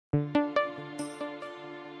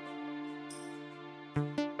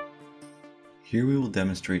Here we will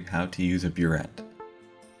demonstrate how to use a burette.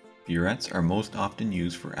 Burettes are most often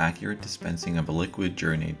used for accurate dispensing of a liquid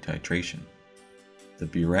during a titration. The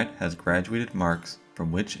burette has graduated marks from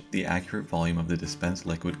which the accurate volume of the dispensed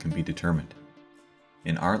liquid can be determined.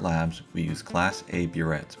 In our labs, we use Class A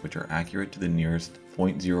burettes, which are accurate to the nearest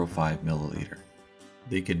 0.05 milliliter.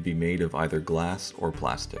 They can be made of either glass or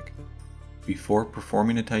plastic. Before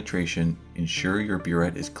performing a titration, ensure your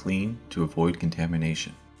burette is clean to avoid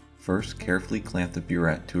contamination. First, carefully clamp the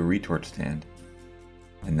burette to a retort stand,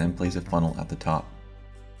 and then place a funnel at the top.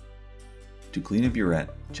 To clean a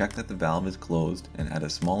burette, check that the valve is closed and add a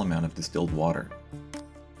small amount of distilled water.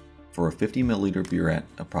 For a 50 milliliter burette,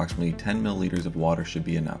 approximately 10 milliliters of water should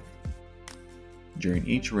be enough. During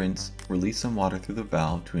each rinse, release some water through the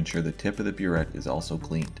valve to ensure the tip of the burette is also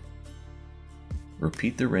cleaned.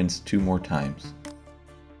 Repeat the rinse 2 more times.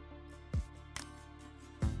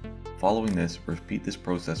 Following this, repeat this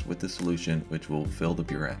process with the solution, which will fill the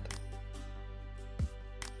burette.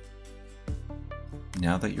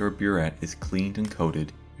 Now that your burette is cleaned and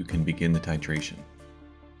coated, you can begin the titration.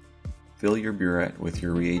 Fill your burette with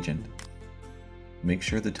your reagent. Make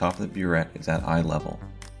sure the top of the burette is at eye level.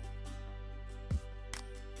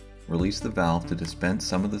 Release the valve to dispense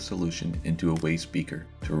some of the solution into a waste beaker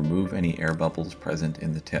to remove any air bubbles present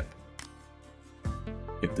in the tip.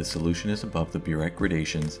 If the solution is above the burette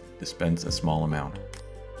gradations, dispense a small amount.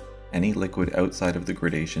 Any liquid outside of the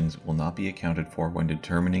gradations will not be accounted for when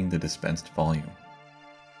determining the dispensed volume.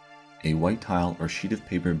 A white tile or sheet of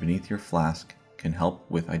paper beneath your flask can help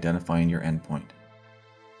with identifying your endpoint.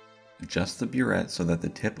 Adjust the burette so that the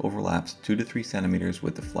tip overlaps 2 to 3 centimeters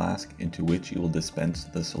with the flask into which you will dispense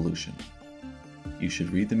the solution. You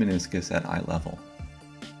should read the meniscus at eye level,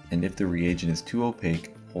 and if the reagent is too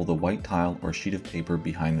opaque, hold a white tile or sheet of paper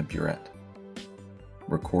behind the burette.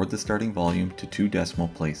 Record the starting volume to 2 decimal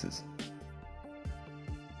places.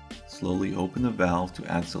 Slowly open the valve to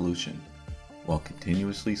add solution, while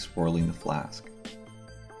continuously swirling the flask.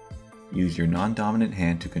 Use your non-dominant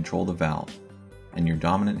hand to control the valve, and your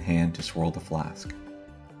dominant hand to swirl the flask.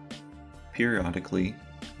 Periodically,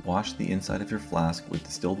 wash the inside of your flask with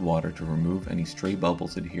distilled water to remove any stray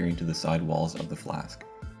bubbles adhering to the side walls of the flask.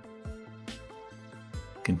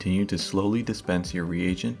 Continue to slowly dispense your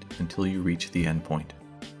reagent until you reach the endpoint.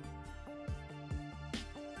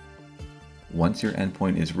 Once your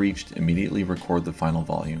endpoint is reached, immediately record the final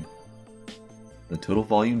volume. The total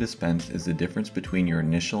volume dispensed is the difference between your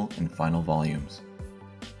initial and final volumes.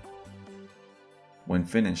 When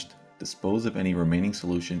finished, dispose of any remaining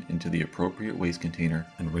solution into the appropriate waste container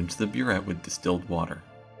and rinse the burette with distilled water.